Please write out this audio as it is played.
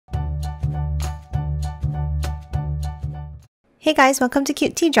Hey guys, welcome to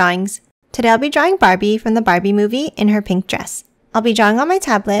Cute Tea Drawings. Today I'll be drawing Barbie from the Barbie movie in her pink dress. I'll be drawing on my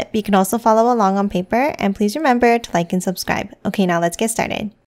tablet, but you can also follow along on paper, and please remember to like and subscribe. Okay, now let's get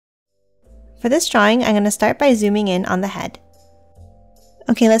started. For this drawing, I'm going to start by zooming in on the head.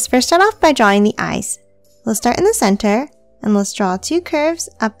 Okay, let's first start off by drawing the eyes. We'll start in the center, and let's draw two curves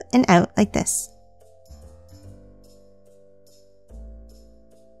up and out like this.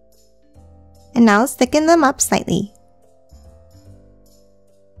 And now let's thicken them up slightly.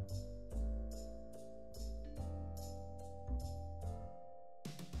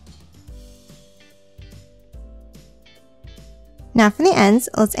 Now from the ends,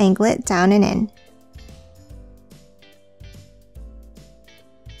 let's angle it down and in.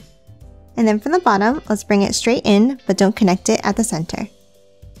 And then from the bottom, let's bring it straight in, but don't connect it at the center.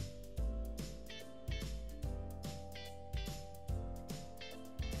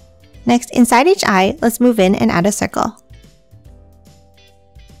 Next, inside each eye, let's move in and add a circle.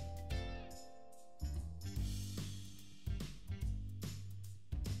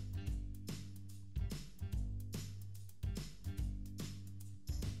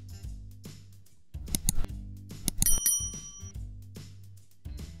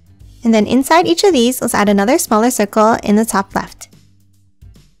 And then inside each of these, let's add another smaller circle in the top left.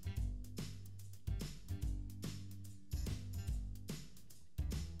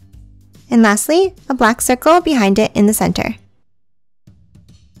 And lastly, a black circle behind it in the center.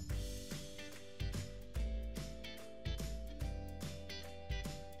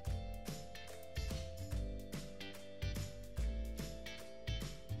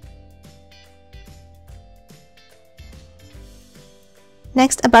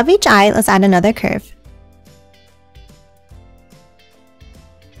 Next, above each eye, let's add another curve.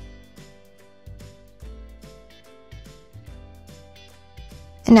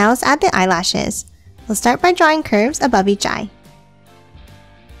 And now let's add the eyelashes. We'll start by drawing curves above each eye.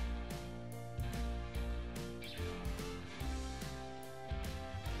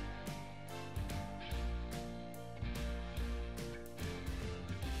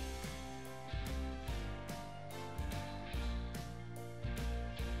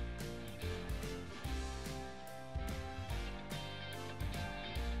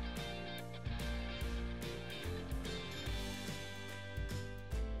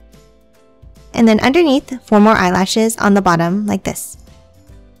 And then underneath, 4 more eyelashes on the bottom like this.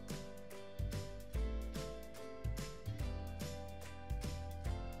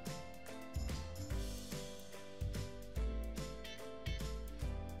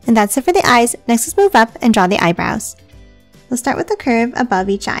 And that's it for the eyes. Next, let's move up and draw the eyebrows. We'll start with a curve above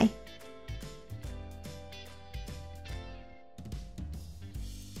each eye.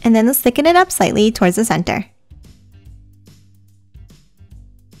 And then let's thicken it up slightly towards the center.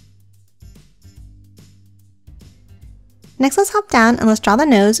 Next, let's hop down and let's draw the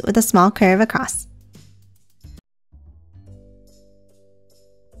nose with a small curve across.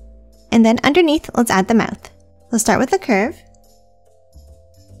 And then underneath, let's add the mouth. Let's start with a curve,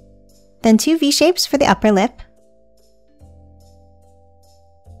 then 2 V-shapes for the upper lip,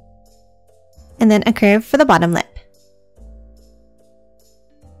 and then a curve for the bottom lip.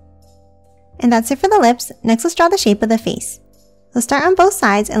 And that's it for the lips. Next, let's draw the shape of the face. Let's start on both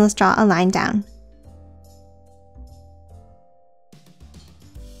sides and let's draw a line down.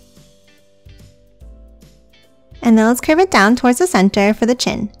 And then let's curve it down towards the center for the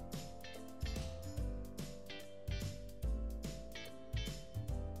chin.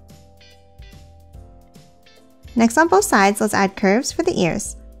 Next, on both sides, let's add curves for the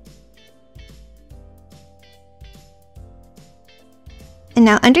ears. And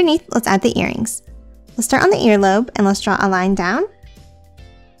now underneath, let's add the earrings. Let's start on the earlobe and let's draw a line down.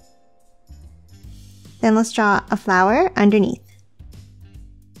 Then let's draw a flower underneath.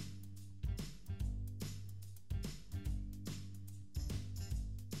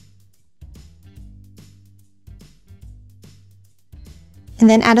 And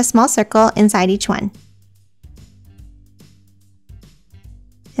then add a small circle inside each one.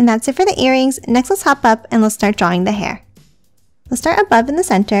 And that's it for the earrings. Next, let's hop up and let's start drawing the hair. Let's start above in the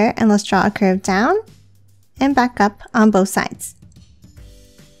center and let's draw a curve down and back up on both sides.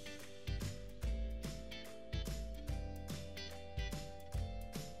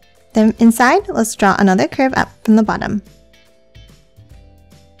 Then inside, let's draw another curve up from the bottom.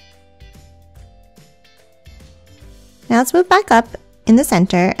 Now let's move back up in the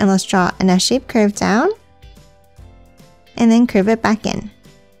center and let's draw an S-shaped curve down and then curve it back in.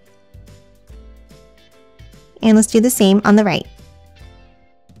 And let's do the same on the right.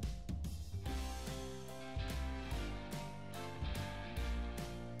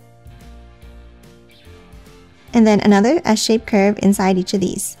 and then another S-shaped curve inside each of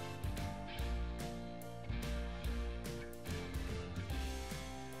these.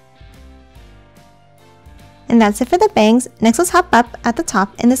 And that's it for the bangs. Next, let's hop up at the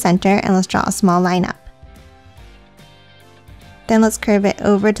top in the center and let's draw a small line up. Then let's curve it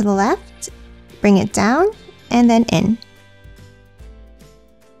over to the left, bring it down, and then in.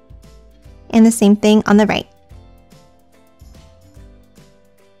 And the same thing on the right.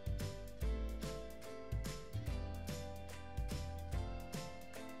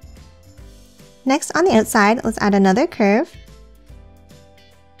 Next, on the outside, let's add another curve.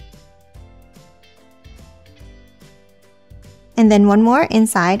 And then one more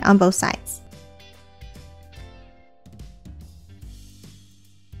inside on both sides.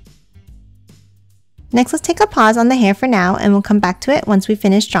 Next, let's take a pause on the hair for now and we'll come back to it once we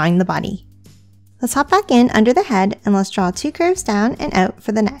finish drawing the body. Let's hop back in under the head and let's draw 2 curves down and out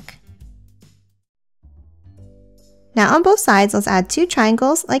for the neck. Now on both sides, let's add 2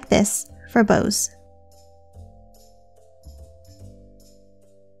 triangles like this for bows.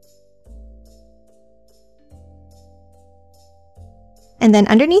 And then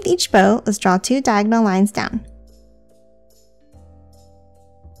underneath each bow, let's draw 2 diagonal lines down.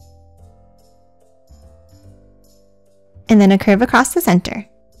 And then a curve across the center.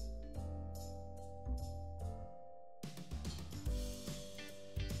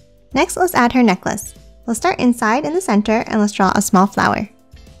 Next, let's add her necklace. Let's start inside in the center and let's draw a small flower.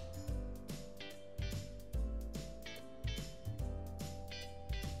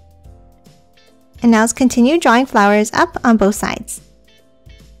 And now let's continue drawing flowers up on both sides.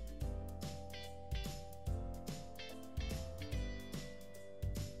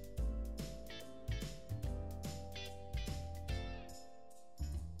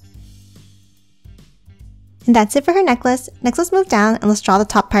 And that's it for her necklace. Next, let's move down and let's draw the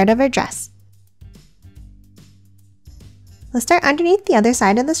top part of her dress. Let's start underneath the other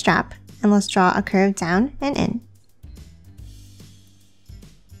side of the strap and let's draw a curve down and in.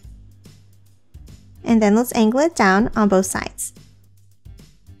 And then let's angle it down on both sides.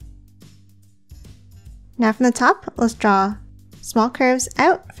 Now from the top, let's draw small curves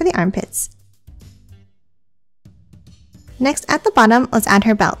out for the armpits. Next, at the bottom, let's add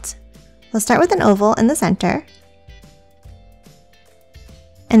her belt. Let's start with an oval in the center,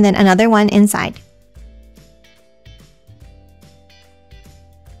 and then another one inside.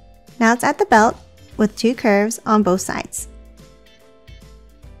 Now let's add the belt with 2 curves on both sides.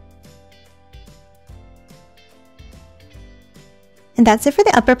 And that's it for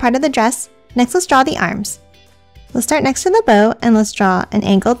the upper part of the dress. Next, let's draw the arms. Let's start next to the bow and let's draw an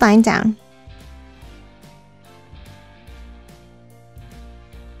angled line down.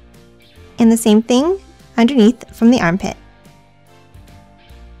 And the same thing underneath from the armpit.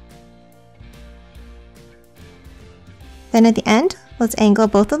 Then at the end, let's angle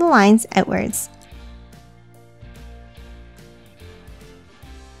both of the lines outwards.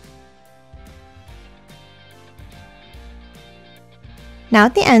 Now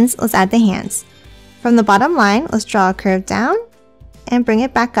at the ends, let's add the hands. From the bottom line, let's draw a curve down and bring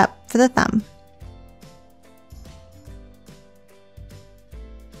it back up for the thumb.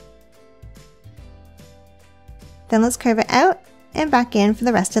 Then let's curve it out and back in for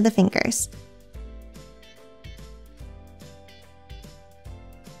the rest of the fingers.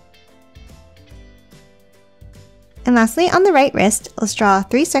 And lastly, on the right wrist, let's draw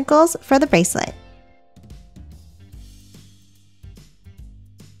 3 circles for the bracelet.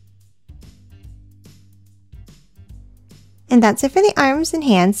 And that's it for the arms and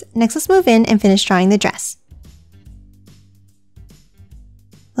hands. Next, let's move in and finish drawing the dress.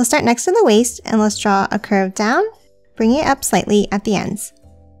 Let's start next to the waist and let's draw a curve down, bring it up slightly at the ends.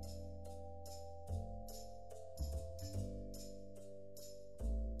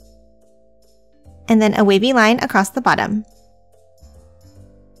 And then a wavy line across the bottom.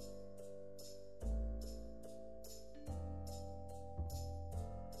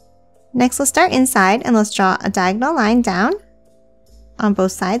 Next, let's start inside and let's draw a diagonal line down on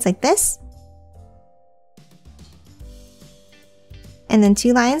both sides like this. And then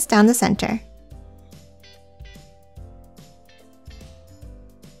 2 lines down the center.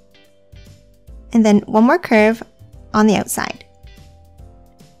 And then one more curve on the outside.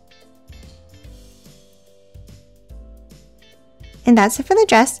 And that's it for the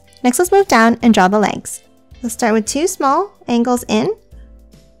dress. Next, let's move down and draw the legs. Let's start with 2 small angles in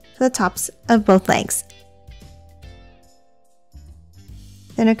for the tops of both legs.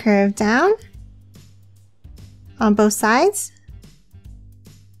 Then a curve down on both sides.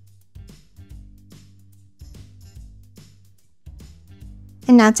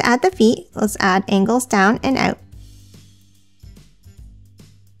 And now to add the feet, let's add angles down and out.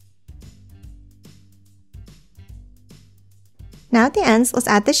 Now at the ends, let's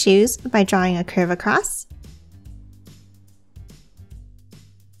add the shoes by drawing a curve across.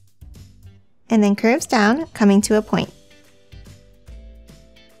 And then curves down, coming to a point.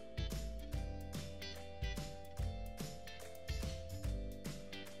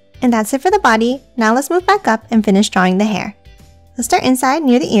 And that's it for the body. Now let's move back up and finish drawing the hair. Let's start inside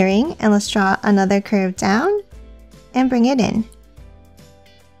near the earring and let's draw another curve down and bring it in.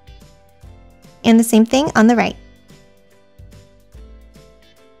 And the same thing on the right.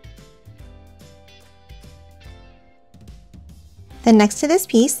 Then next to this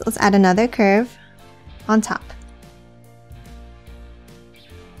piece, let's add another curve on top.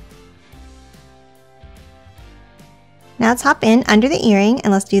 Now let's hop in under the earring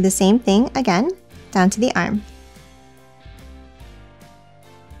and let's do the same thing again, down to the arm.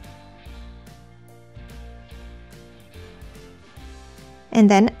 And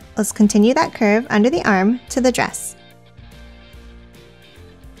then let's continue that curve under the arm to the dress.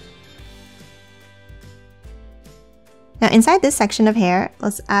 Now inside this section of hair,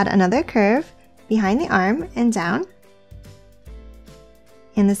 let's add another curve behind the arm and down.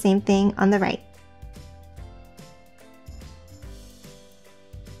 And the same thing on the right.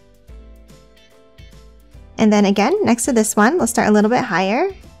 And then again, next to this one, let's start a little bit higher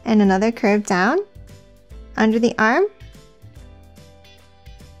and another curve down under the arm.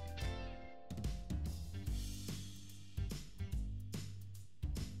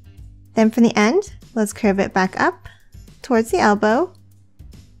 Then from the end, let's curve it back up towards the elbow,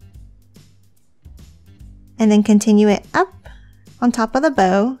 and then continue it up on top of the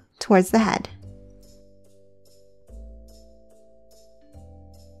bow towards the head.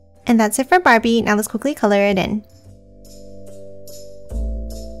 And that's it for Barbie. Now let's quickly color it in.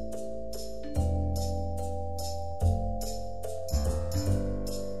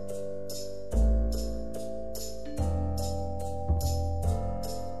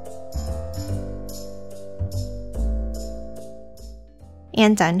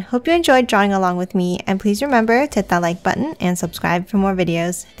 And done. Hope you enjoyed drawing along with me, and please remember to hit that like button and subscribe for more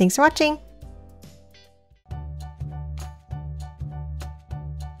videos. Thanks for watching!